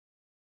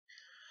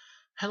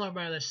Hello,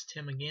 everybody. This is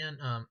Tim again.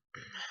 I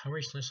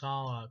recently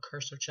saw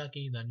Curse of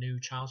Chucky, the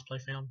new Child's Play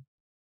film.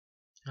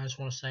 I just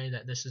want to say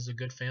that this is a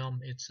good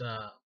film. It's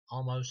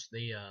almost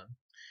the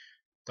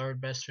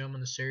third best film in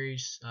the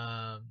series.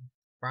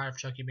 Bride of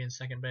Chucky being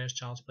second best,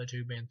 Child's Play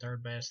 2 being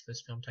third best.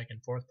 This film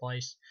taking fourth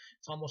place.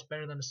 It's almost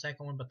better than the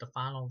second one, but the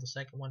final of the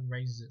second one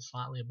raises it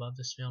slightly above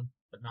this film,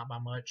 but not by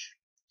much.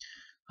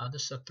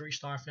 This is a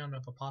three-star film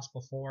of a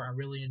possible four. I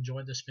really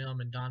enjoyed this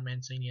film, and Don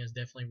Mancini has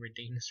definitely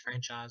redeemed this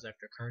franchise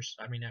after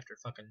after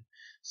fucking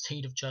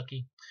Seed of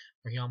Chucky,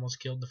 where he almost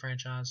killed the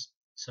franchise.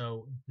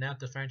 So now that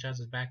the franchise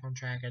is back on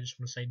track, I just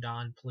want to say,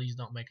 Don, please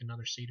don't make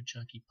another Seed of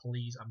Chucky.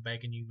 Please, I'm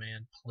begging you,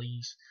 man.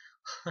 Please.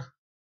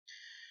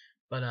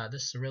 But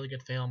this is a really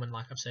good film, and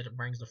like I've said, it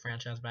brings the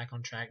franchise back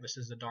on track. This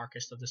is the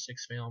darkest of the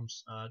six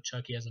films.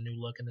 Chucky has a new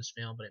look in this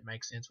film, but it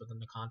makes sense within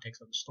the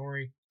context of the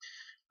story.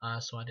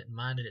 So I didn't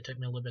mind it. It took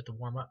me a little bit to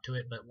warm up to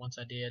it, but once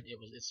I did,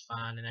 it's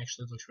fine and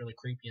actually looks really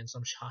creepy in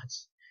some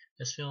shots.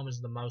 This film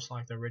is the most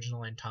like the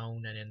original in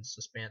tone and in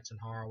suspense and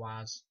horror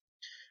wise.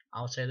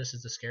 I would say this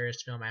is the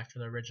scariest film after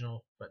the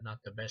original, but not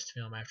the best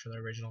film after the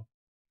original.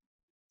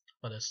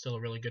 But it's still a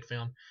really good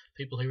film.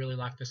 People who really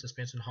like the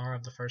suspense and horror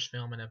of the first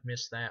film and have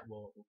missed that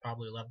will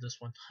probably love this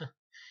one.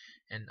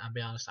 And I'll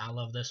be honest, I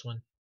love this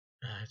one.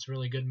 It's a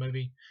really good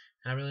movie,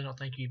 and I really don't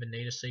think you even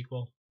need a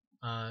sequel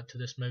to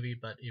this movie.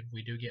 But if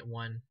we do get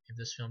one, if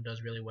this film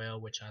does really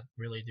well, which I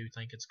really do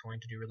think it's going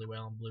to do really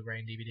well on Blu-ray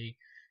and DVD,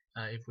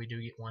 if we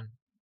do get one,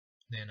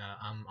 then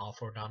I'm all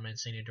for Don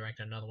Mancini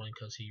directing another one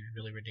because he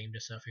really redeemed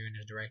himself here, and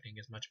his directing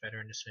is much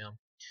better in this film.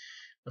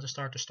 But to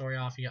start the story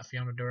off, you got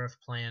Fiona Dourif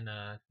playing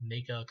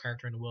Nika, a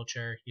character in the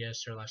wheelchair.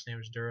 Yes, her last name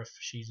is Dourif.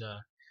 She's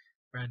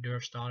Brad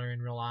Dourif's daughter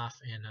in real life,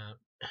 and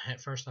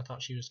at first I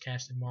thought she was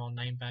casted more on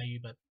name value,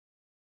 but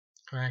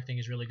her acting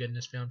is really good in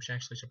this film. She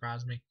actually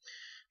surprised me.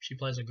 She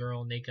plays a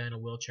girl, Nika, in a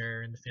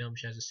wheelchair in the film.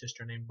 She has a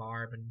sister named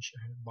Barb, and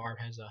Barb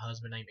has a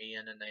husband named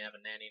Ian, and they have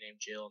a nanny named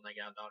Jill, and they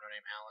got a daughter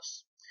named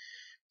Alice.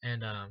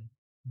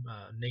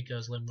 And Nika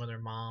is living with her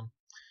mom,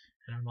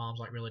 and her mom's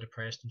like really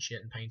depressed and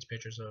shit, and paints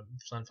pictures of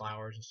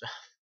sunflowers and stuff,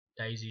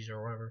 daisies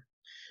or whatever.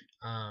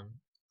 Um,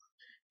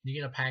 you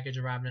get a package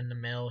arriving in the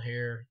mail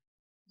here,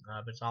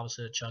 but it's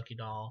obviously a Chucky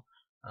doll.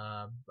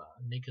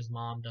 Nika's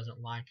mom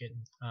doesn't like it.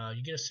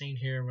 You get a scene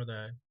here where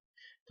the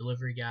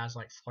delivery guy's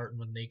like flirting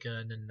with Nika,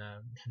 and then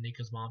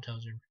Nika's mom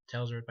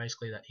tells her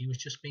basically that he was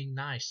just being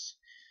nice.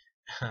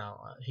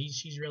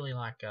 She's really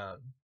like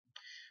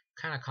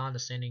kind of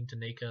condescending to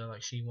Nika.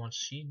 Like she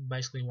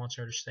basically wants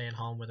her to stay at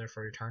home with her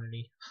for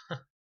eternity.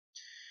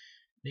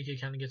 Nika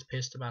kind of gets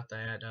pissed about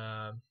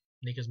that.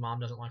 Nika's mom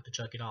doesn't like the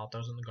Chucky doll,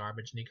 throws it in the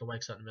garbage. Nika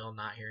wakes up in the middle of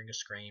the night hearing a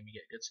scream. You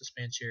get good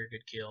suspense here,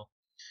 good kill.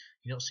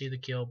 You don't see the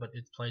kill, but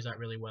it plays out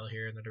really well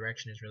here, and the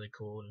direction is really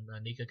cool.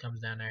 And Nika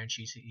comes down there, and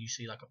you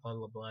see like a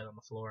puddle of blood on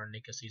the floor, and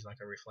Nika sees like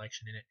a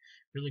reflection in it.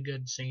 Really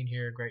good scene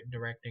here, great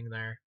directing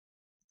there,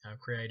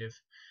 creative.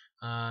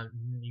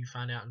 You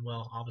find out, and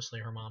well,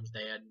 obviously her mom's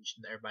dead,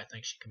 and everybody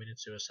thinks she committed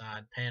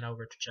suicide. Pan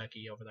over to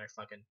Chucky over there,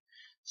 fucking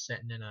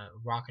sitting in a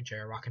rocking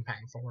chair, rocking back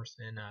and forth,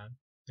 and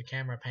the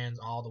camera pans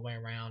all the way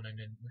around, and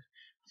then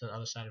to the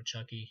other side of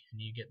Chucky,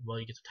 and you get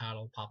the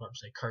title pop up and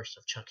say Curse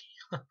of Chucky.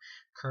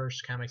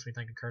 Curse kind of makes me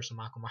think of Curse of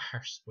Michael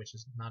Myers, which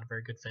is not a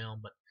very good film,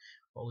 but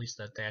well, at least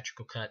the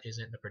theatrical cut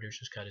isn't. The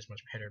producer's cut is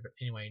much better. But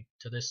anyway,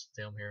 to this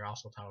film here,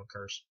 also titled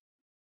Curse.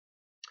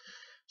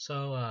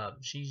 So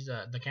she's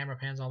the camera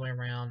pans all the way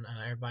around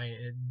everybody,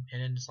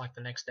 and then it's like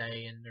the next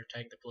day, and they're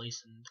taking the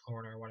police and the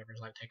coroner or whatever is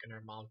like taking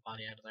her mom's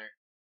body out of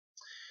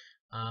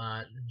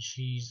there.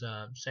 She's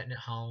sitting at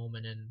home,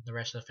 and then the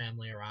rest of the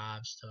family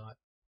arrives to like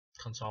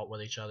consult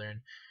with each other.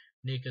 And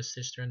Nika's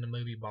sister in the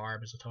movie,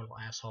 Barb, is a total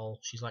asshole.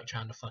 She's like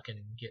trying to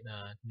fucking get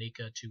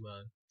Nika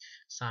to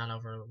sign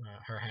over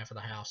her half of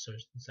the house so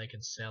they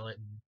can sell it,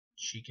 and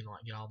she can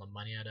like get all the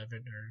money out of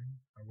it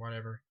or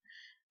whatever.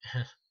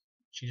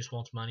 She just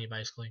wants money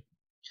basically.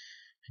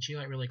 And she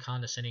like really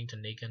condescending to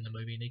Nika in the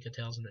movie. Nika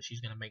tells him that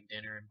she's gonna make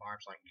dinner, and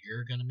Barb's like,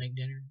 "You're gonna make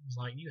dinner?" He's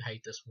like, "You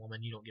hate this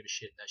woman. You don't give a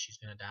shit that she's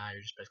gonna die.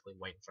 You're just basically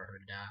waiting for her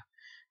to die."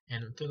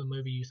 And through the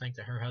movie, you think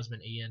that her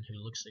husband Ian, who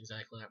looks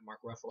exactly like Mark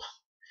Ruffalo,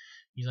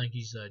 you think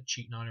he's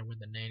cheating on her with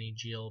the nanny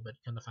Jill, but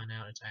come to find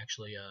out it's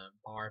actually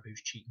Barb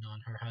who's cheating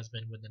on her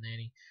husband with the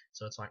nanny.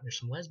 So it's like there's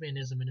some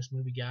lesbianism in this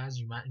movie, guys.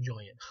 You might enjoy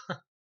it.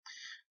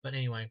 But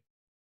anyway,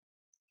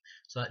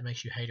 so that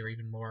makes you hate her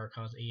even more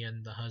because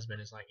Ian, the husband,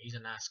 is like he's a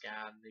nice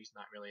guy and he's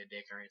not really a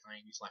dick or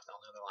anything. He's like the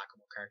only other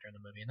likable character in the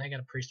movie, and they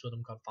got a priest with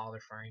him called Father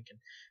Frank, and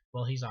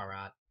well, he's all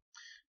right.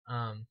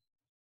 Um,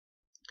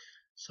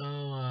 so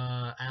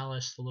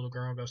Alice, the little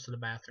girl, goes to the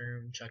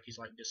bathroom. Chucky's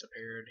like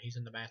disappeared. He's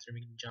in the bathroom.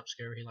 He jump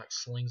scare. He like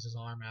slings his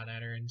arm out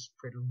at her, and it's a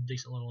pretty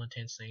decent little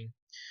intense scene.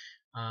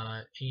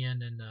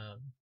 Ian and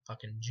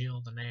fucking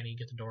Jill, the nanny,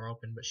 get the door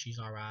open, but she's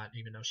alright,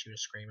 even though she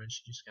was screaming.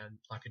 She just got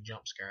like a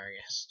jump scare, I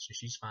guess. So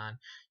she's fine.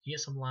 You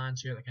get some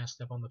lines here that kind of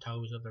step on the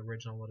toes of the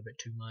original a little bit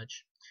too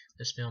much.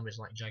 This film is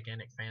like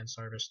gigantic fan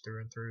service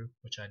through and through,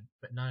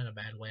 but not in a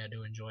bad way. I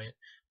do enjoy it.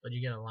 But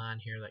you get a line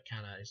here that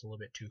kind of is a little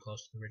bit too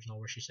close to the original,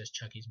 where she says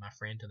Chucky's my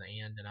friend to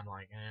the end, and I'm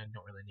like, I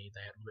don't really need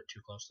that. A little bit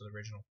too close to the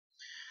original.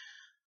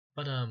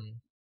 But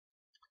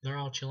they're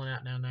all chilling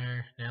out down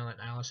there now that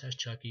Alice has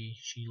Chucky.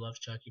 She loves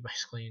Chucky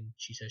basically, and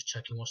she says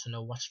Chucky wants to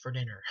know what's for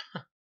dinner.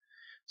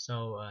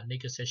 So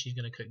Nika says she's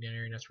gonna cook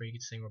dinner, and that's where you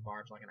get to see where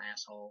Barb's like an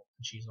asshole,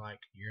 and she's like,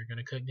 "You're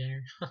gonna cook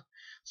dinner?"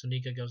 So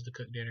Nika goes to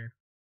cook dinner.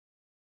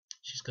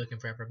 She's cooking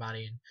for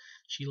everybody, and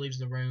she leaves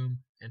the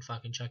room, and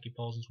fucking Chucky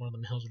pulls into one of the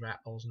Mills rat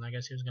poles, and I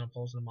guess he was gonna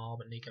pull them all,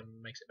 but Nika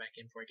makes it back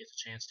in before he gets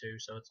a chance to.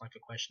 So it's like a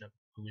question of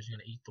who is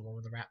gonna eat the one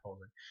with the rat poles.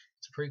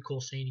 It's a pretty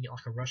cool scene. You get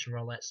like a Russian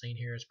roulette scene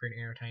here. It's pretty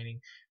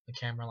entertaining. The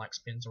camera like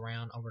spins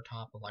around over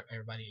top of like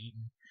everybody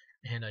eating,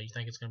 and you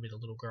think it's gonna be the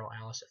little girl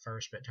Alice at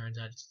first, but it turns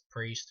out it's the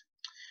priest.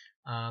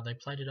 They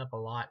played it up a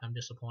lot. I'm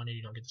disappointed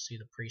you don't get to see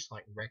the priest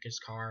like wreck his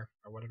car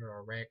or whatever,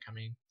 or wreck. I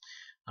mean,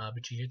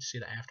 but you get to see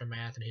the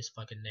aftermath, and his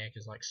fucking neck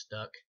is like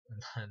stuck,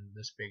 and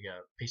this big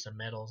piece of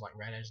metal is like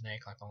right at his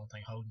neck, like the only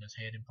thing holding his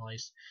head in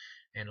place.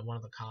 And one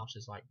of the cops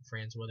is like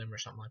friends with him or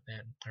something like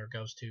that, or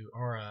goes to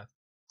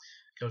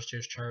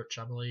his church,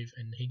 I believe,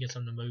 and he gets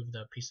him to move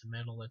the piece of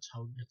metal it's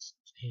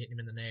hitting him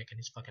in the neck, and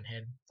his fucking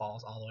head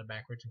falls all the way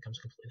backwards and comes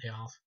completely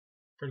off.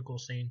 Pretty cool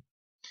scene.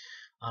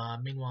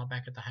 Meanwhile,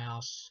 back at the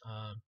house,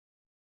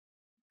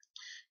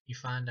 you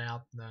find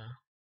out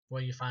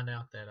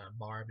that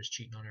Barb is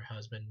cheating on her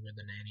husband with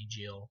the nanny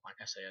Jill, like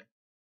I said.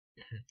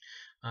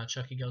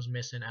 Chucky goes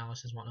missing.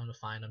 Alice is wanting to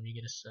find him. You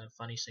get a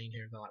funny scene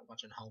here. They're like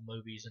watching home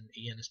movies, and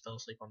Ian is fell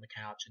asleep on the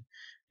couch, and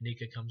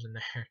Nika comes in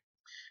there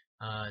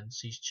and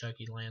sees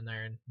Chucky laying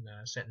there and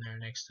sitting there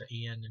next to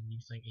Ian, and you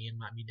think Ian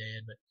might be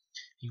dead, but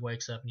he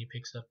wakes up and he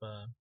picks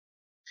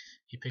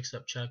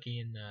up Chucky,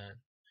 and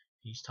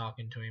he's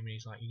talking to him, and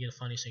he's like, you get a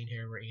funny scene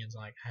here where Ian's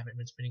like, I haven't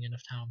been spending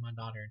enough time with my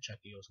daughter, and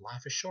Chucky goes,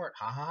 life is short,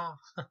 ha ha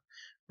ha.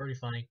 Pretty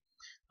funny.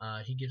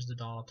 He gives the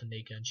doll to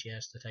Nika, and she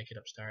has to take it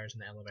upstairs in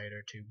the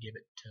elevator to give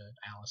it to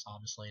Alice,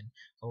 obviously. And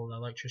all the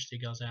electricity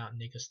goes out, and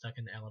Nika's stuck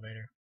in the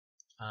elevator.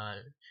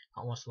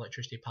 Once the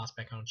electricity pops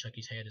back on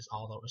Chucky's head, is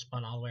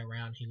spun all the way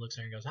around. He looks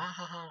at her and goes, ah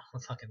ha ha,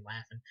 I'm fucking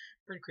laughing.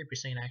 Pretty creepy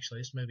scene,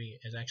 actually. This movie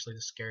is actually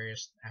the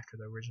scariest after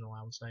the original,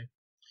 I would say.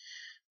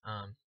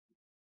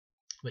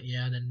 But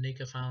yeah, then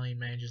Nika finally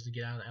manages to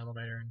get out of the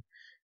elevator,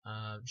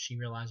 and she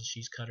realizes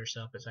she's cut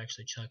herself. It's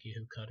actually Chucky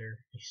who cut her.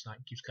 He's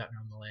like keeps cutting her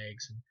on the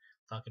legs and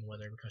fucking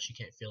with her because she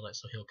can't feel it,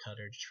 so he'll cut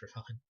her just for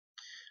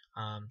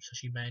fun. So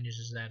she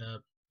manages that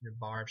up. And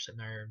Barb's sitting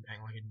there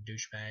acting like a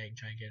douchebag,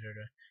 trying to get her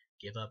to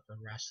give up the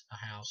rest of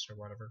the house or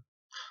whatever.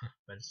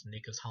 But it's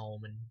Nika's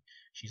home, and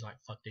she's like,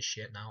 "Fuck this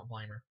shit," and I don't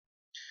blame her.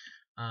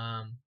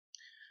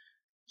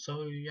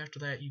 So after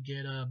that, you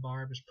get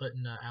Barb is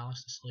putting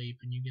Alice to sleep,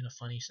 and you get a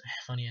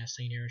funny ass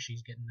scene here.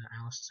 She's getting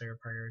Alice to say her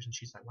prayers, and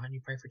she's like, "Why don't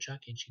you pray for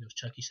Chucky?" And she goes,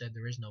 "Chucky said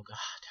there is no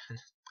God."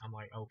 I'm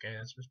like, "Okay,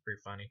 that's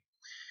pretty funny."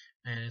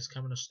 And it's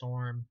coming a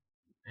storm,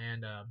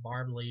 and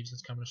Barb leaves.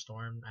 It's coming a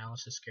storm.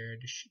 Alice is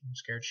scared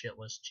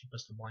shitless. She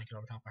puts the blanket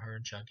over top of her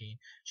and Chucky.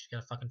 She's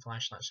got a fucking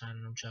flashlight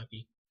shining on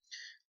Chucky.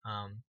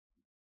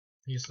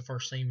 It's the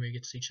first scene where you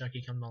get to see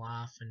Chucky come to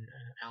life, and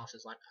Alice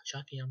is like,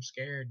 "Chucky, I'm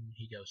scared," and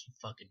he goes, "You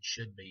fucking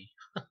should be."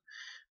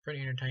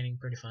 Pretty entertaining,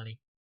 pretty funny.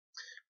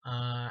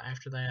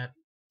 After that,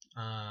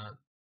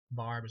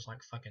 Barb is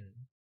like fucking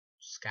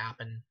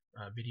Skyping,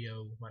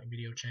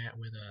 video chat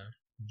with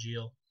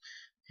Jill,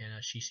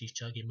 and she sees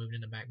Chucky moving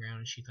in the background,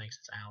 and she thinks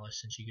it's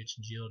Alice, and she gets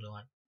Jill to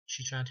like.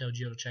 She's trying to tell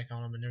Jill to check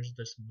on him, and there's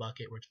this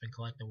bucket where it's been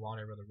collecting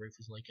water where the roof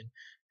is leaking,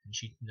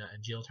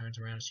 and Jill turns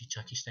around and sees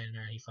Chucky standing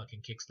there, and he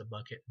fucking kicks the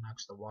bucket,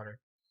 knocks the water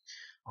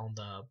on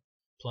the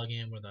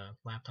plug-in where the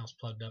laptop's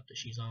plugged up that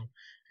she's on.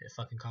 It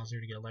fucking causes her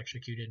to get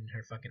electrocuted, and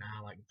her fucking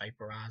eye like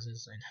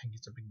vaporizes and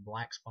gets a big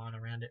black spot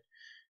around it,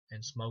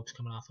 and smoke's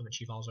coming off of it.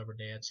 She falls over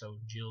dead, so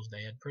Jill's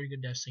dead. Pretty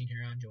good death scene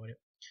here. I enjoyed it.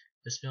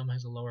 This film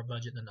has a lower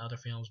budget than other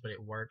films, but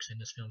it works in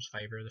this film's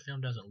favor. The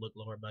film doesn't look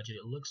lower budget.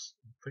 It looks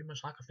pretty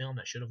much like a film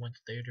that should have went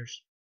to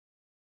theaters.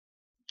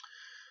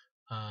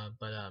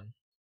 But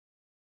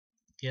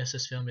yes,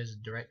 this film is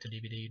direct to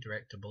DVD,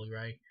 direct to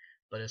Blu-ray,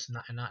 but it's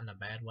not in a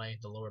bad way.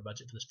 The lower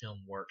budget for this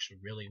film works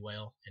really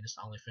well, and it's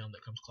the only film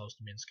that comes close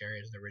to being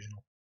scary as the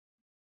original.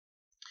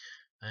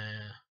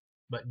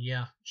 But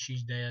yeah,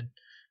 she's dead.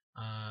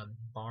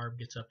 Barb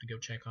gets up to go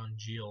check on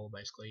Jill,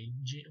 basically.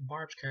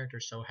 Barb's character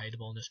is so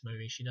hateable in this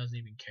movie. She doesn't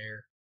even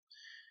care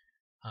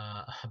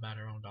about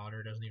her own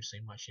daughter. It doesn't even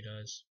seem like she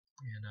does.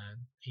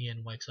 And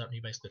Ian wakes up and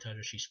he basically tells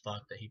her she's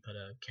fucked, that he put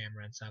a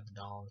camera inside the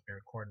doll and has been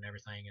recording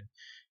everything, and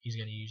he's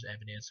going to use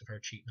evidence of her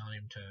cheating on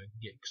him to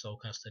get sole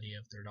custody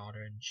of their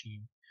daughter. And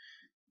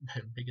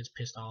gets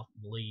pissed off,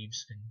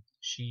 leaves, and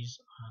she's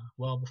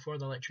well, before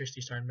the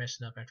electricity started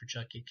messing up after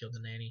Chucky killed the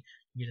nanny.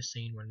 You get a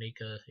scene where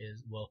Nika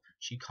is, well,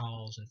 she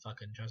calls and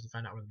fucking tries to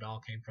find out where the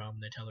doll came from.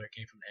 They tell her it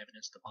came from the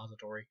evidence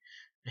depository,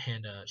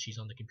 and she's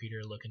on the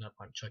computer looking up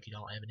like Chucky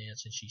doll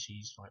evidence, and she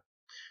sees like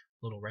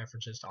little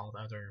references to all the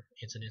other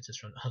incidences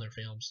from other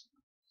films.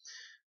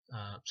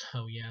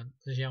 So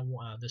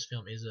this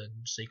film is a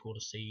sequel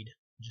to Seed,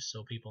 just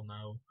so people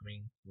know. I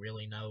mean,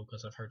 really know,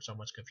 because I've heard so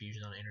much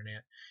confusion on the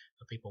internet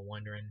of people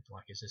wondering,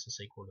 like, is this a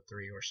sequel to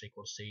 3 or a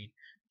sequel to Seed?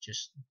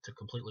 Just to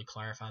completely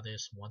clarify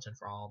this once and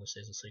for all, this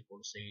is a sequel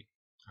to Seed.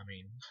 I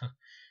mean,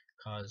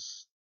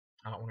 because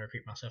I don't want to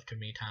repeat myself too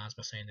many times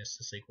by saying this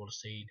is a sequel to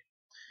Seed,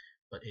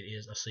 but it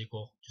is a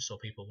sequel, just so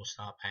people will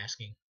stop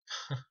asking.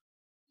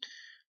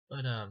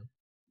 But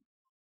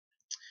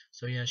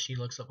so yeah, she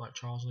looks up like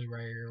Charles Lee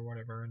Ray or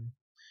whatever, and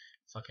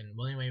fucking.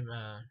 Well, anyway,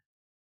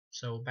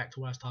 so back to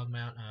what I was talking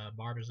about.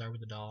 Barb is there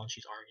with the doll, and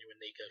she's arguing with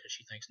Nika because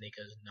she thinks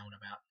Nika's known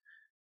about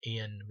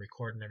Ian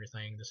recording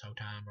everything this whole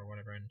time or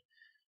whatever. And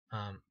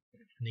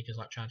Nika's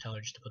like trying to tell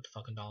her just to put the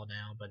fucking doll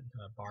down, but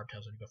Barb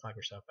tells her to go fuck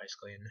herself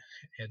basically, and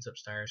heads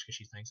upstairs because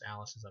she thinks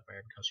Alice is up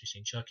there because she's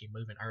seen Chucky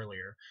moving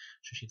earlier,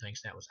 so she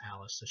thinks that was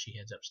Alice. So she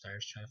heads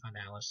upstairs to try to find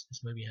Alice.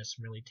 This movie has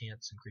some really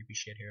tense and creepy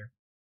shit here.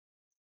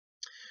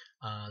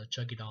 The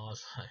Chucky doll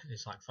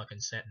is like fucking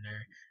sitting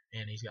there,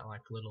 and he's got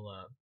like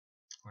little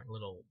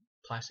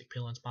plastic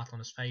peeling spots on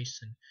his face,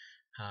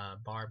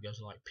 and Barb goes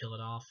to like peel it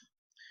off,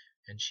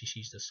 and she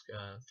sees this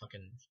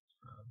fucking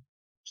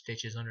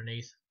stitches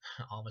underneath,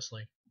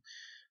 obviously.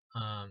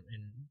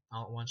 And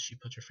all at once she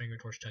puts her finger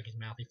towards Chucky's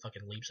mouth. He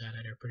fucking leaps out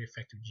at her. Pretty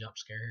effective jump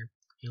scare here.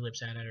 He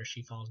leaps out at her.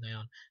 She falls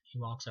down. He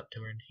walks up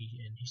to her and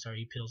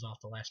he peels off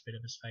the last bit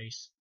of his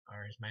face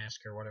or his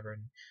mask or whatever,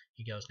 and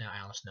he goes, "Now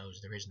Alice knows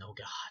there is no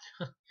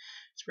God."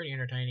 It's pretty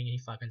entertaining. He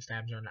fucking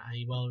stabs her in the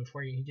eye. Well,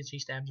 before he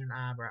stabs her in the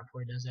eye, but right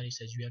before he does that, he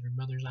says, "You have your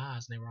mother's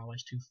eyes," and they were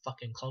always too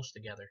fucking close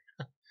together.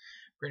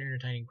 Pretty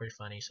entertaining, pretty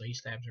funny. So he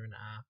stabs her in the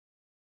eye,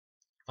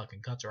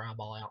 fucking cuts her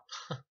eyeball out,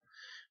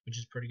 which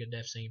is a pretty good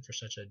death scene for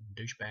such a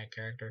douchebag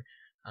character.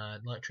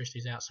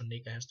 Electricity's out, so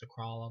Nika has to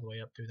crawl all the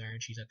way up through there,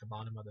 and she's at the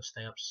bottom of the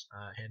steps,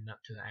 heading up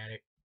to the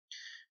attic,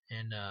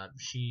 and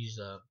she's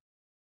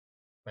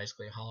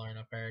basically hollering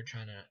up there,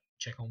 trying to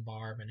check on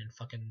Barb, and then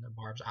fucking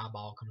Barb's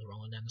eyeball comes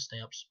rolling down the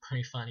steps.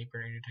 Pretty funny,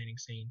 pretty entertaining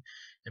scene.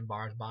 And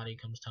Barb's body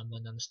comes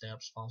tumbling down the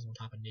steps, falls on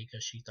top of Nika.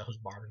 She throws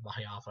Barb's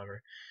body off of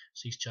her.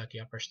 Sees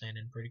Chucky up there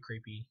standing. Pretty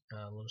creepy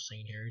little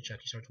scene here.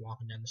 Chucky starts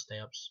walking down the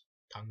steps,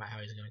 talking about how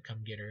he's gonna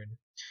come get her, and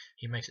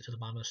he makes it to the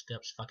bottom of the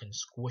steps, fucking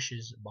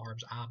squishes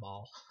Barb's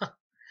eyeball.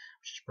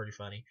 Which is pretty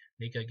funny.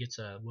 Nika gets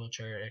a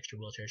extra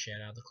wheelchair she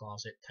had out of the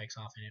closet, takes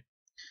off in it.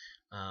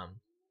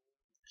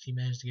 She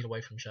manages to get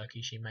away from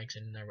Chucky. She makes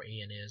it in there where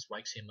Ian is,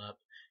 wakes him up.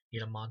 You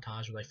get a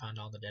montage where they find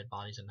all the dead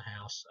bodies in the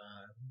house.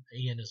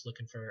 Ian is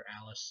looking for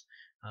Alice.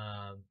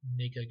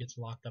 Nika gets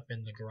locked up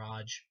in the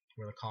garage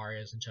where the car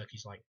is, and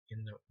Chucky's like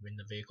in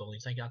the vehicle.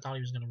 He's thinking, I thought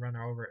he was gonna run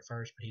her over at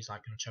first, but he's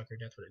like gonna choke her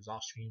to death with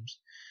exhaust fumes.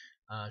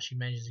 She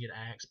manages to get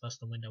an axe, bust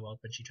the window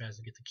open. She tries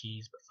to get the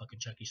keys, but fucking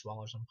Chucky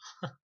swallows them,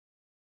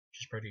 which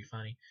is pretty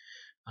funny.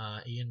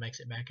 Ian makes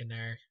it back in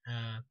there.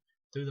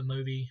 Through the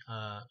movie,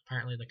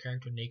 apparently the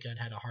character Nika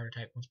had a heart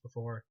attack once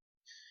before,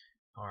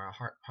 or a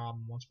heart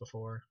problem once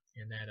before,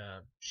 and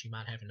that she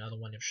might have another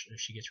one if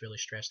she gets really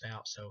stressed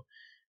out. So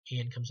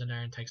Ian comes in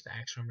there and takes the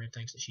axe from her and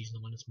thinks that she's the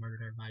one that's murdered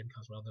everybody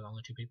because, well, they're the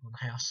only two people in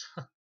the house.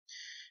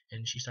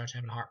 And she starts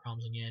having heart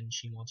problems again.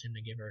 She wants him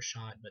to give her a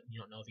shot, but you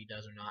don't know if he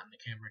does or not. And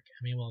the camera,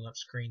 that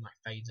screen like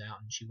fades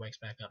out, and she wakes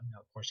back up. And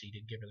of course, he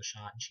did give her the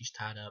shot, and she's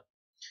tied up.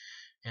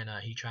 And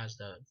he tries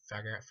to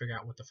figure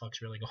out what the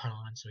fuck's really going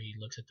on. So he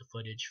looks at the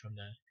footage from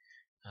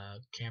the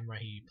camera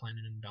he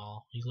planted in the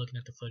doll. He's looking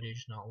at the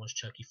footage, and all at once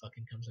Chucky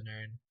fucking comes in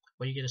there, and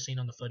you get a scene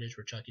on the footage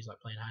where Chucky's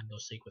like playing hide and go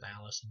seek with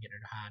Alice and getting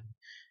her to hide. And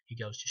he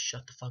goes, "Just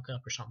shut the fuck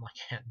up" or something like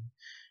that,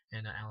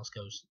 and Alice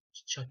goes,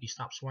 "Chucky,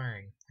 stop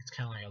swearing." It's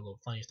kind of like a little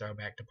funny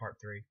throwback to part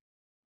 3.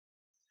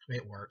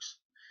 It works.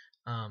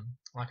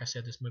 Like I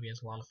said, this movie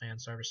has a lot of fan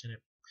service in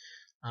it.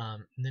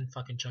 And then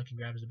fucking Chucky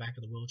grabs the back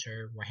of the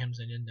wheelchair, rams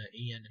it into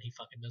Ian, and he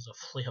fucking does a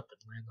flip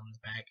and lands on his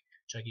back.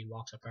 Chucky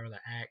walks up over the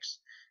axe,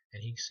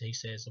 and he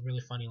says a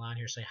really funny line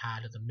here: "Say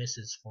hi to the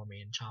missus for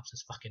me," and chops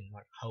his fucking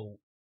like whole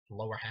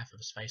lower half of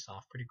his face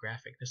off. Pretty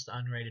graphic. This is the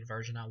unrated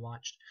version I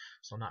watched,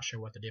 so I'm not sure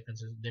what the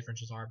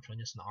differences are between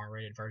this and the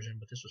R-rated version,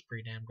 but this was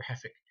pretty damn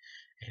graphic,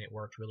 and it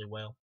worked really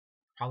well.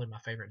 Probably my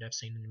favorite death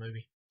scene in the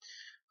movie.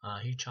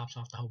 He chops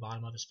off the whole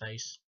bottom of his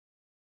face.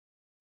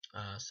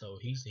 So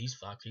he's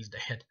fucked. He's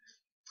dead.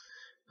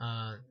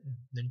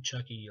 Then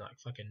Chucky like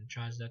fucking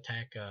tries to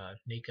attack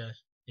Nika.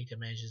 Nika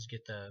manages to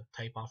get the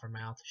tape off her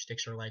mouth. She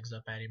sticks her legs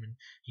up at him, and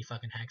he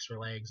fucking hacks her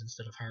legs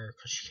instead of her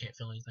because she can't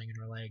feel anything in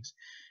her legs.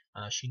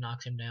 She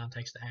knocks him down,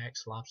 takes the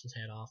axe, lops his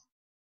head off.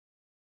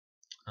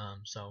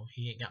 So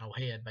he ain't got no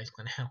head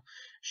basically now.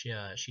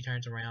 She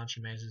turns around.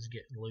 She manages to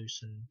get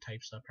loose and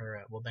tapes up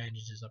her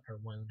bandages up her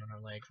wound on her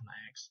leg from the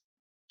axe.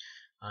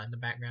 In the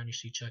background, you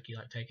see Chucky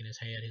like taking his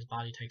head. His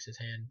body takes his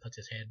head and puts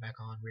his head back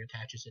on,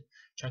 reattaches it.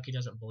 Chucky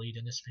doesn't bleed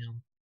in this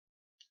film,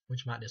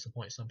 which might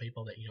disappoint some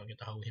people that you don't get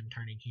the whole him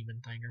turning human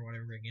thing or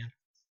whatever again.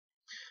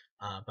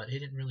 But it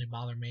didn't really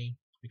bother me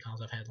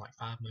because I've had like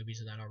 5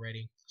 movies of that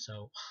already.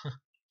 So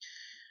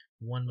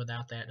one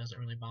without that doesn't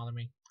really bother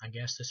me. I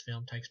guess this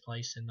film takes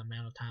place in the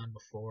amount of time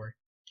before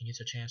he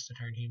gets a chance to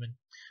turn human,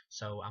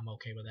 so I'm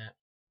okay with that.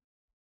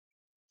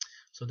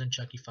 So then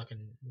Chucky fucking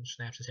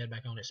snaps his head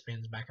back on, it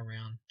spins back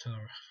around to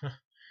and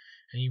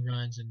he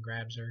runs and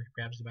grabs her,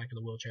 grabs the back of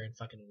the wheelchair and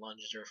fucking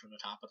lunges her from the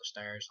top of the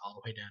stairs all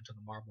the way down to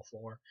the marble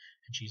floor,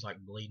 and she's like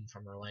bleeding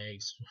from her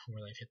legs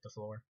where they've hit the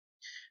floor.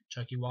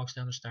 Chucky walks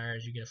down the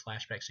stairs. You get a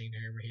flashback scene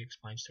here where he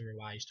explains to her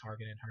why he's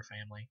targeting her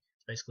family.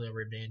 It's basically a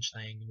revenge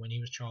thing. When he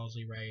was Charles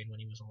Lee Ray and when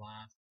he was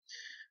alive,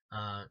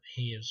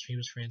 he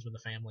was friends with the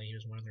family. He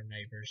was one of their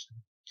neighbors.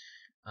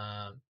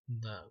 Uh,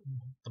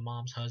 the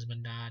mom's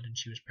husband died, and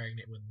she was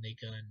pregnant with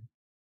Nika, and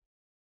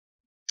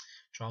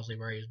Charles Lee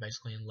Ray is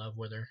basically in love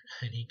with her,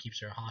 and he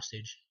keeps her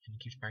hostage, and he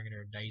keeps bringing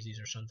her daisies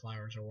or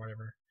sunflowers or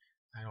whatever.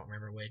 I don't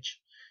remember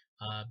which,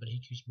 but he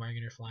keeps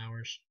bringing her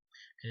flowers,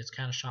 and it's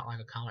kind of shot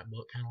like a comic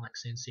book, kind of like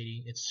Sin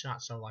City. It's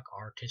shot so like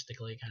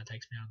artistically, it kind of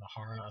takes me out of the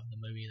horror of the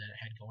movie that it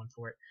had going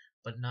for it,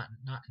 but not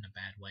in a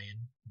bad way.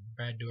 And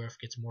Brad Dourif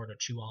gets more to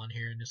chew on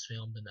here in this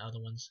film than the other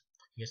ones.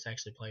 He gets to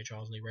actually play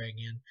Charles Lee Ray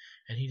again,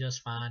 and he does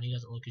fine. He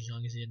doesn't look as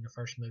young as he did in the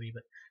first movie,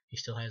 but he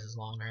still has his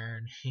long hair,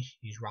 and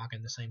he's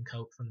rocking the same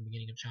coat from the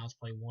beginning of Child's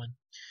Play 1.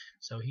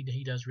 So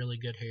he does really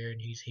good here, and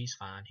he's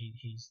fine.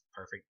 He's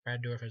perfect.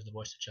 Brad Dourif as the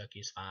voice of Chucky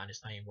is fine.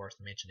 It's not even worth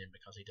mentioning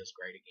because he does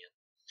great again.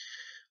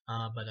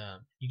 But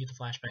you get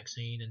the flashback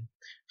scene, and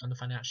come to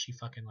find out she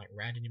fucking like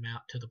ratted him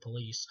out to the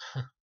police.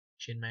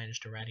 She had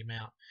managed to rat him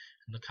out,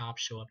 and the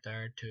cops show up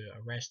there to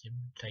arrest him,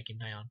 take him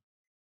down.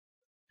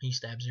 He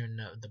stabs her in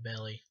the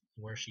belly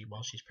while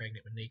she's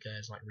pregnant with Nika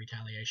as like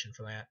retaliation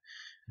for that,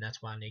 and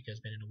that's why Nika's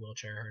been in a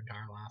wheelchair her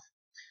entire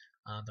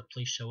life. The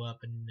police show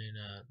up and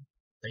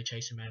they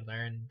chase him out of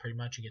there, and pretty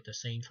much you get the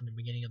scene from the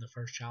beginning of the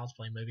first Child's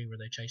Play movie where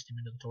they chased him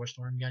into the toy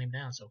store and got him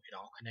down, so it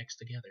all connects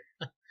together.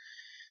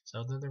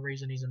 So they're the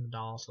reason he's in the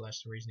doll, so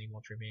that's the reason he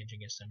wants revenge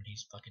against them, and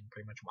he's fucking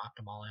pretty much wiped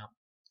them all out.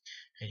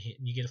 And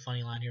you get a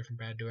funny line here from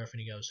Brad Dourif,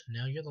 and he goes,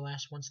 "Now you're the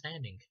last one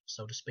standing,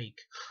 so to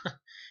speak."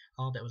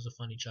 Oh, that was a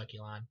funny Chucky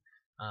line.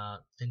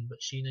 But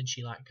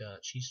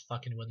she's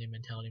fucking with him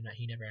and telling him that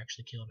he never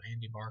actually killed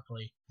Andy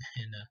Barkley,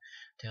 and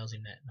tells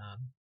him that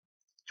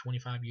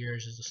 25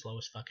 years is the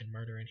slowest fucking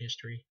murder in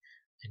history.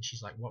 And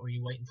she's like, "What were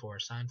you waiting for? A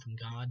sign from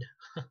God?"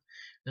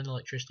 Then the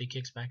electricity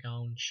kicks back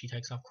on. She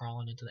takes off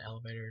crawling into the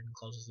elevator and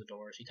closes the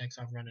doors. He takes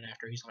off running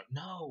after her. He's like,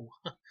 "No!"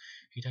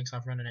 He takes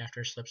off running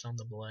after her, slips on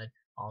the blood,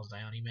 falls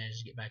down. He manages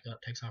to get back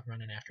up, takes off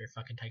running after her,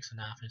 fucking takes a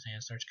knife in his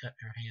hand, starts cutting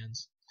her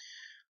hands.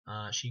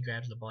 She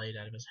grabs the blade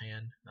out of his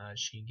hand.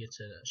 She takes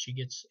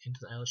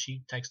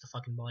the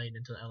fucking blade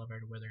into the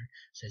elevator with her.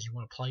 Says, "You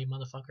want to play,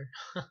 motherfucker?"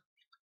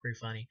 Pretty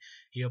funny.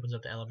 He opens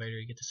up the elevator.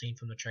 You get the scene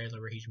from the trailer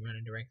where he's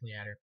running directly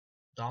at her.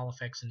 Doll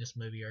effects in this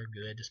movie are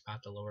good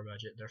despite the lower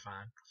budget. They're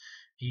fine.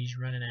 He's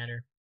running at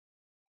her.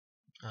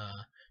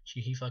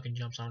 He fucking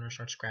jumps on her,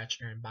 starts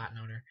scratching her and biting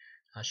on her.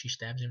 She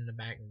stabs him in the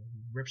back and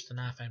rips the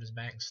knife out of his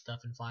back, and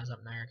stuff and flies up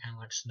in the air, kind of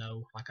like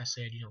snow. Like I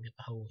said, you don't get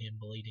the whole him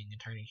bleeding and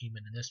turning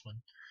human in this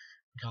one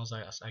because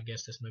I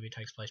guess this movie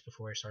takes place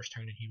before he starts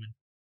turning human,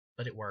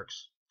 but it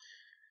works.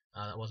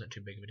 That wasn't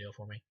too big of a deal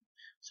for me.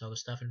 So the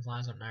stuffing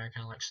flies up in the air,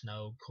 kind of like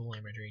snow. Cool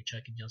imagery.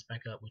 Chucky jumps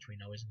back up, which we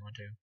know he's going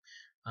to.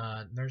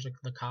 There's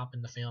the cop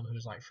in the film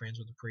who's like friends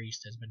with the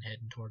priest, has been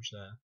heading towards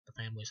the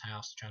family's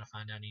house to try to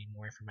find out any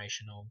more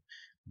information on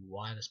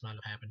why this might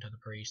have happened to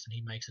the priest, and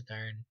he makes it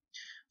there, and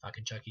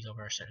fucking Chucky's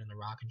over there sitting in the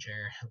rocking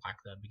chair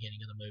like the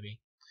beginning of the movie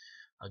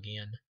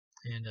again,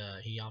 and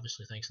he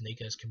obviously thinks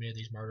Nika has committed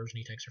these murders, and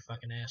he takes her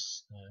fucking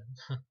ass.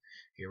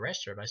 He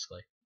arrests her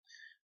basically.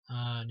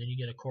 Then you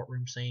get a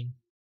courtroom scene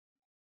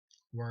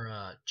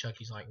where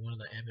Chucky's like one of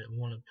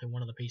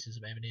the pieces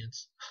of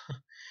evidence.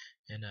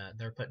 And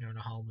they're putting her in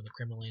a home with a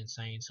criminally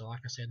insane. So,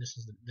 like I said, this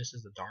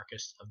is the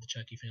darkest of the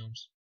Chucky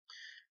films,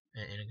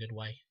 in a good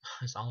way.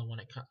 It's the only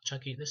one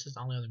Chucky. This is the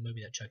only other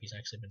movie that Chucky's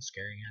actually been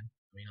scary in.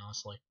 I mean,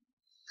 honestly.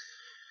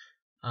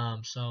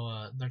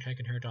 So they're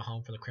taking her to a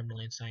home for the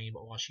criminally insane,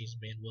 but while she's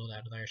being wheeled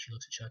out of there, she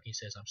looks at Chucky and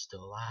says, "I'm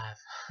still alive."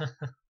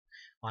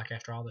 Like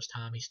after all this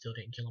time, he still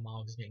didn't kill them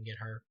all because he didn't get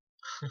her.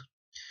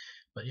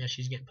 But yeah,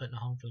 she's getting put in a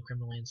home for the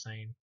criminally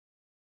insane.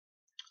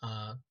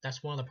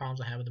 That's one of the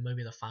problems I have with the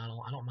movie. The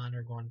final, I don't mind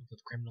her going to the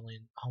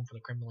home for the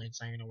criminally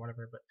insane or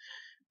whatever, but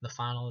the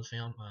final of the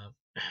film,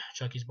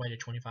 Chucky's waited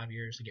 25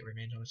 years to get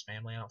revenge on his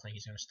family. I don't think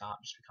he's gonna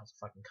stop just because the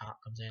fucking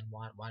cop comes in.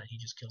 Why didn't he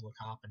just kill the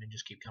cop and then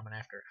just keep coming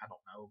after it? I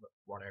don't know, but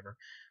whatever.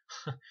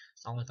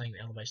 It's the only thing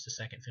that elevates the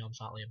second film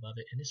slightly above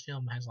it. And this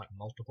film has like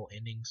multiple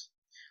endings,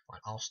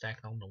 like all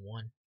stacked onto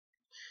one,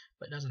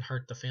 but it doesn't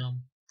hurt the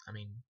film. I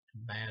mean,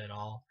 bad at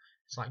all.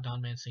 It's like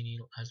Don Mancini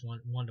has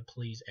wanted to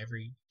please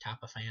every type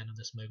of fan of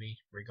this movie,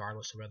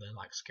 regardless of whether they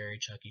like scary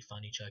Chucky,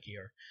 funny Chucky,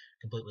 or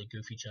completely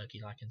goofy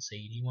Chucky like in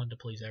Seed. He wanted to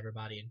please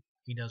everybody, and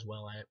he does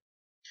well at it.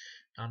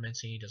 Don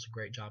Mancini does a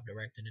great job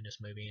directing in this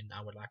movie, and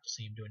I would like to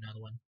see him do another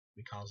one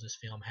because this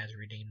film has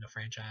redeemed the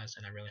franchise,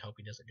 and I really hope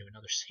he doesn't do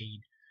another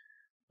Seed.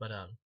 But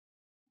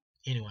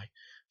anyway,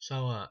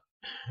 so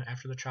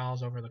after the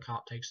trial's over, the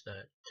cop takes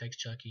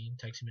Chucky,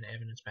 takes him in the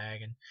evidence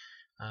bag, and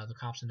the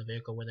cop's in the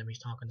vehicle with him. He's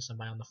talking to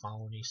somebody on the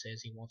phone. He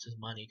says he wants his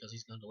money because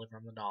he's going to deliver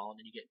him the doll. And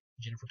then you get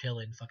Jennifer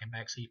Tilly in the fucking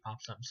backseat,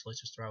 pops up and slits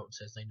his throat and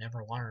says they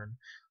never learn.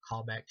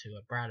 Call back to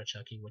a Bride of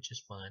Chucky, which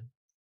is fun.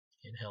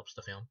 It helps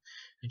the film.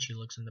 And she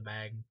looks in the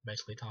bag,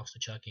 basically talks to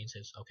Chucky and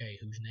says, "Okay,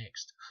 who's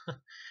next?" The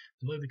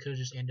movie could have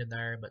just ended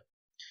there, but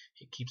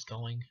it keeps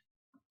going.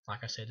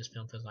 Like I said, this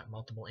film feels like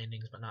multiple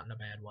endings, but not in a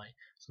bad way.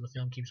 So the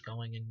film keeps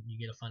going, and you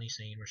get a funny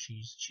scene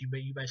where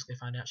you basically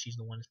find out she's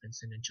the one that's been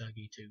sending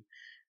Chucky to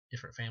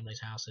different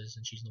families' houses,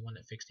 and she's the one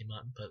that fixed him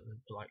up and put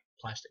like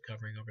plastic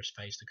covering over his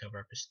face to cover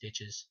up his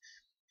stitches.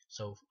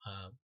 So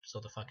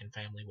the fucking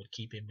family would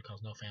keep him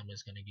because no family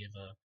is going to give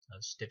a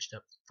stitched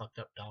up, fucked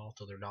up doll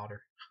to their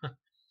daughter.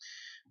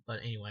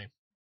 But anyway,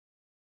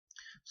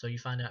 so you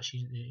find out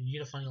you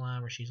get a funny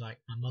line where she's like,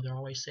 "My mother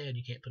always said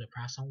you can't put a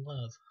price on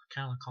love."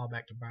 Kind of like call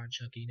back to Brian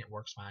Chucky, and it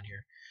works fine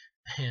here.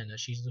 And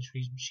she's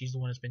the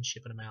one that's been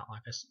shipping him out.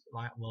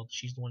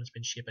 She's the one that's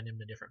been shipping him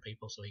to different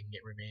people so he can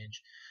get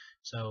revenge.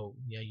 So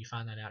yeah, you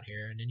find that out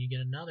here, and then you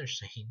get another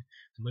scene.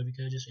 The movie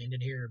could have just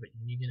ended here, but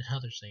you get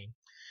another scene.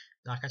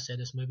 Like I said,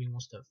 this movie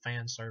wants to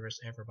fan service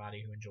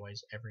everybody who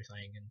enjoys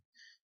everything, and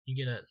you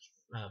get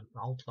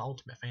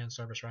ultimate fan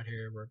service right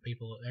here, where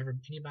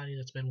anybody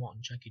that's been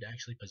wanting Chucky to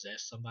actually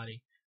possess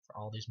somebody for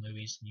all these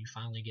movies, you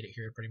finally get it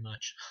here pretty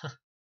much.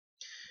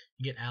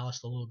 You get Alice,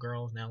 the little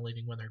girl, is now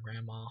living with her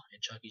grandma,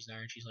 and Chucky's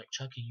there, and she's like,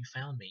 "Chucky, you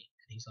found me."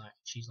 And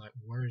she's like,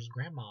 "Where's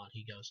grandma?" And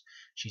he goes,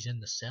 "She's in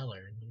the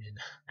cellar." And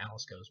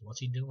Alice goes, "What's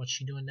he doing? What's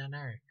she doing down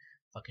there?"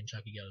 Fucking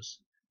Chucky goes,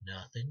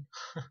 "Nothing."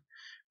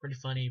 Pretty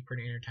funny,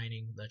 pretty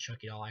entertaining. The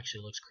Chucky doll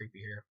actually looks creepy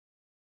here.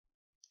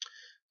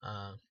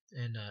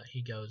 And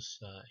he goes,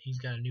 he's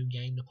got a new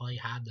game to play,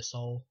 Hide the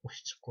Soul,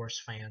 which of course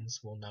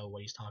fans will know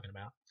what he's talking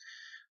about.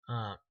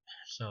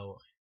 So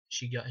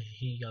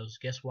he goes,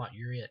 "Guess what?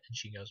 You're it." And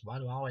she goes, "Why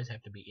do I always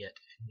have to be it?"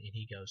 And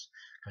he goes,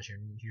 "Because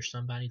you're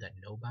somebody that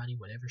nobody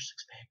would ever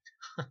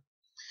suspect."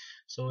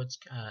 So it's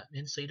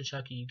in Seed of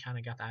Chucky, you kind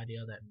of got the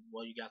idea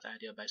you got the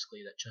idea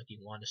basically that Chucky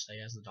wanted to stay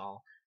as the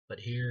doll, but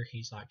here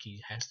he's like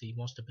he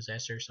wants to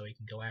possess her so he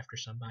can go after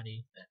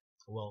somebody that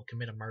will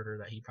commit a murder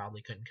that he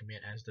probably couldn't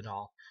commit as the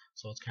doll.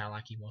 So it's kind of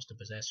like he wants to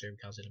possess her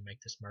because it'll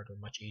make this murder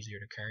much easier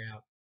to carry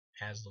out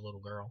as the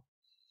little girl.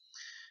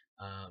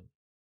 Um,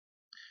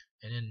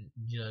 and then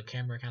the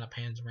camera kind of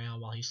pans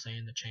around while he's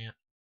saying the chant,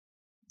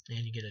 and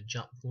you get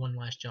one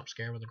last jump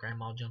scare where the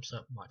grandma jumps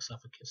up like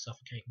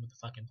suffocating with the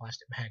fucking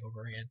plastic bag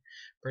over her head.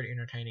 Pretty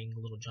entertaining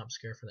little jump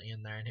scare for the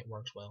end there, and it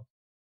works well.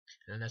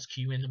 And then that's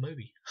cue in the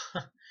movie.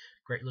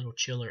 Great little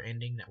chiller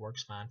ending that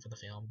works fine for the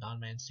film. Don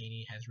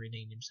Mancini has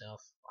redeemed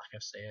himself, like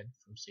I've said,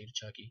 from Seed of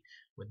Chucky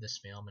with this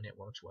film, and it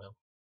works well.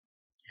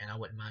 And I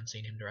wouldn't mind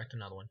seeing him direct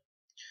another one.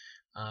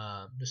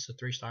 This is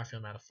a 3-star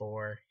film out of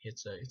 4.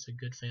 It's a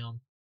good film,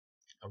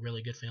 a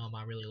really good film.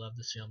 I really love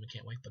this film and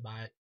can't wait to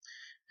buy it.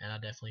 And I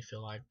definitely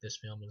feel like this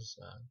film is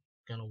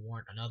gonna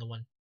warrant another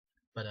one.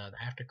 But the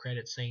after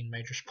credit scene,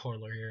 major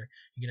spoiler here,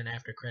 you get an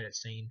after credit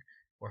scene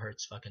where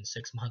it's fucking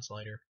 6 months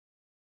later,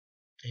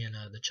 and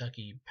the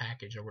Chucky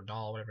package or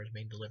doll, whatever, is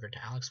being delivered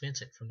to Alex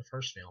Vincent from the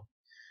first film,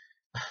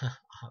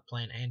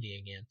 playing Andy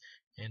again.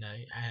 And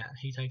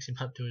he takes him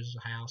up to his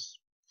house,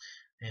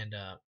 and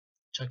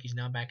Chucky's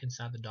now back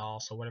inside the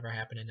doll. So whatever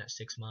happened in that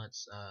 6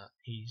 months,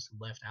 he's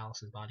left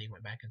Alice's body and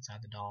went back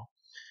inside the doll.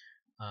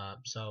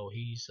 So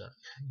he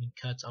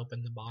cuts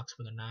open the box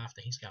with a knife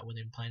that he's got with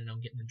him, planning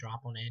on getting the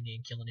drop on Andy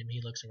and killing him. He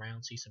looks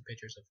around, sees some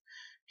pictures of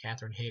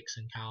Catherine Hicks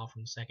and Kyle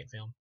from the second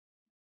film.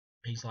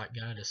 He's like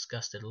got a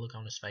disgusted look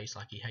on his face,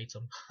 like he hates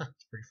them.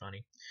 It's pretty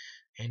funny.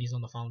 Andy's on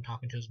the phone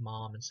talking to his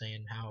mom and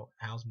saying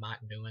how's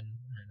Mike doing.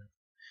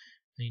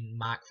 And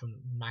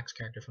Mike's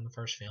character from the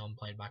first film,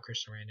 played by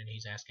Chris Sarandon,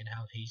 he's asking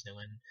how he's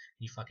doing.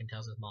 He fucking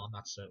tells his mom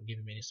not to give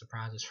him any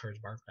surprises for his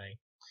birthday,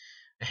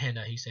 and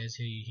he says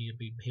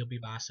he'll be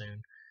by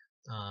soon.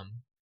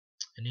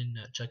 And then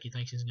Chucky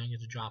thinks he's going to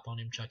get the drop on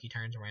him. Chucky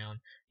turns around, and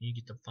you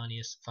get the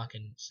funniest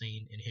fucking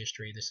scene in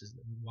history. This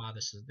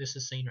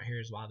scene right here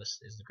is why this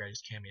is the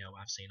greatest cameo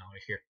I've seen all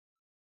year.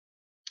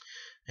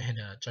 And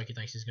Chucky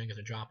thinks he's going to get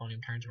the drop on him,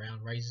 turns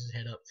around, raises his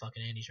head up.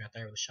 Fucking Andy's right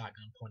there with a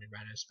shotgun pointed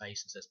right at his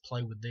face and says,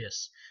 "Play with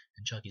this."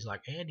 And Chucky's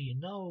like, "Andy,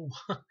 no."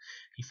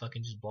 He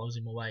fucking just blows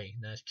him away.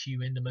 And that's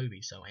cue in the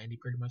movie. So Andy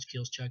pretty much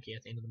kills Chucky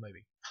at the end of the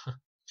movie.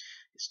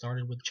 It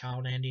started with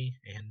child Andy,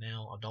 and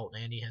now adult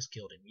Andy has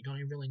killed him. You don't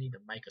even really need to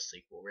make a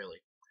sequel, really,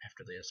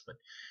 after this. But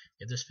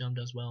if this film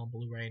does well on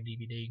Blu-ray and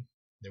DVD,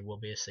 there will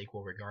be a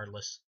sequel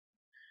regardless.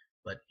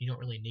 But you don't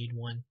really need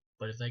one.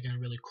 But if they got a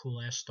really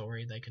cool-ass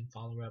story, they can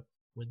follow up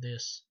with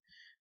this.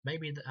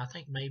 I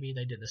think maybe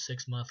they did the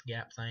 6-month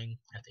gap thing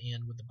at the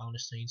end with the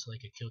bonus scene so they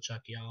could kill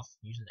Chucky off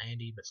using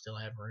Andy, but still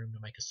have room to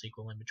make a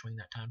sequel in between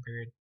that time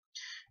period.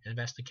 And if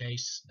that's the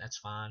case, that's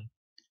fine.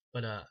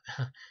 But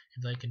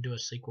if they can do a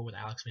sequel with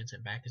Alex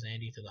Vincent back as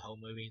Andy through the whole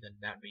movie, then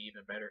that'd be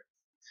even better.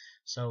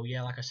 So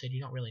yeah, like I said,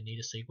 you don't really need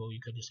a sequel. You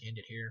could just end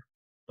it here.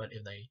 But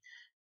if they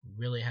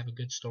really have a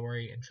good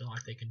story and feel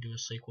like they can do a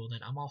sequel,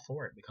 then I'm all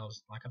for it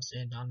because, like I've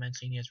said, Don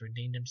Mancini has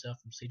redeemed himself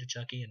from Seed of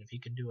Chucky, and if he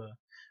can do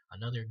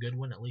another good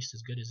one, at least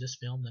as good as this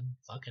film, then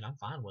fuck it, I'm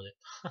fine with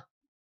it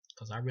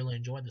because I really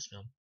enjoyed this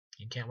film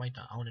and can't wait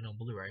to own it on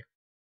Blu-ray.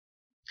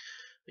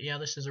 But yeah,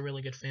 this is a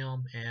really good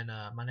film, and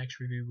my next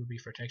review would be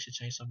for Texas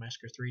Chainsaw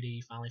Massacre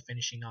 3D, finally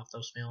finishing off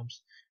those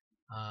films.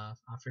 I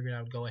figured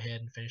I would go ahead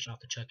and finish off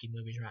the Chucky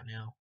movies right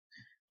now.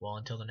 Well,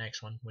 until the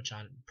next one, which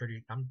I'm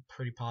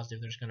pretty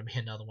positive there's going to be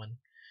another one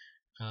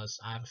because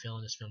I have a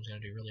feeling this film's going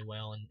to do really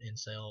well in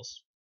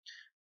sales.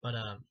 But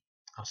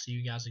I'll see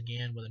you guys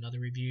again with another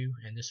review,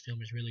 and this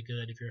film is really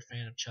good. If you're a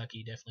fan of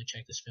Chucky, definitely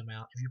check this film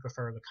out. If you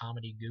prefer the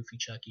comedy, goofy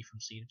Chucky from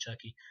Seed of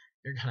Chucky,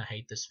 you're gonna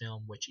hate this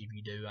film. Which, if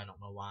you do, I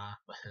don't know why,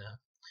 but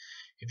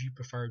if you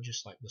prefer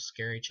just like the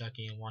scary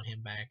Chucky and want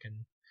him back, and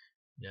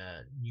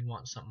you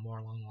want something more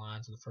along the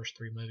lines of the first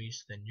three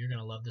movies, then you're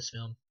gonna love this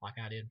film like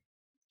I did.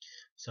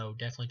 So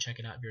definitely check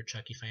it out if you're a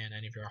Chucky fan,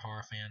 and if you're a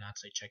horror fan, I'd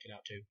say check it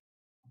out too.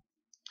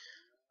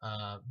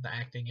 The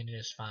acting in it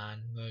is fine.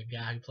 The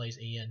guy who plays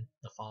Ian,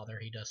 the father,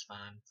 he does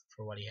fine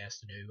for what he has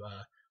to do.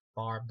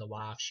 Barb, the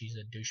wife, she's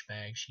a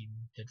douchebag. She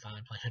did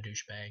fine playing a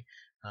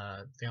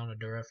douchebag. Fiona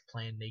Dourif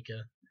playing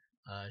Nika,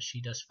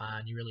 she does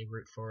fine. You really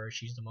root for her.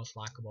 She's the most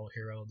likable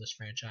hero of this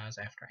franchise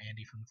after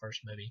Andy from the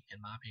first movie,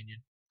 in my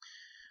opinion.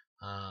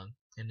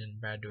 And then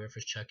Brad Dourif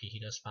as Chucky, he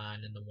does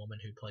fine. And the woman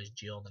who plays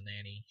Jill, the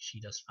nanny, she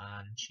does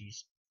fine.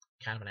 She's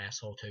kind of an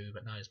asshole too,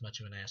 but not as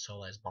much of an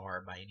asshole as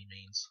Barb by any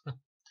means.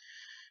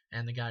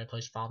 And the guy who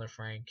plays Father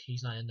Frank,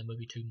 he's not in the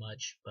movie too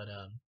much, but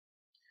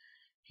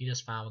he does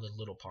fine with his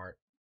little part.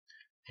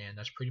 And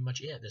that's pretty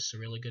much it. This is a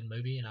really good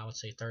movie, and I would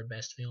say third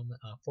best film,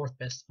 fourth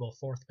best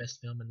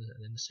film in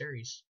the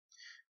series.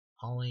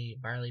 Only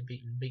barely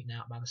beaten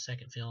out by the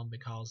second film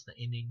because the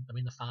ending,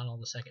 the final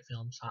of the second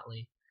film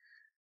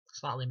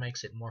slightly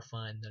makes it more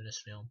fun than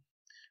this film.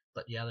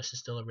 But yeah, this is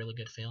still a really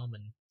good film,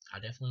 and I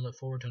definitely look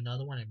forward to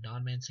another one. If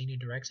Don Mancini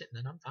directs it,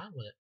 then I'm fine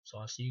with it. So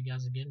I'll see you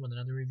guys again with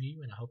another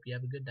review, and I hope you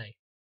have a good day.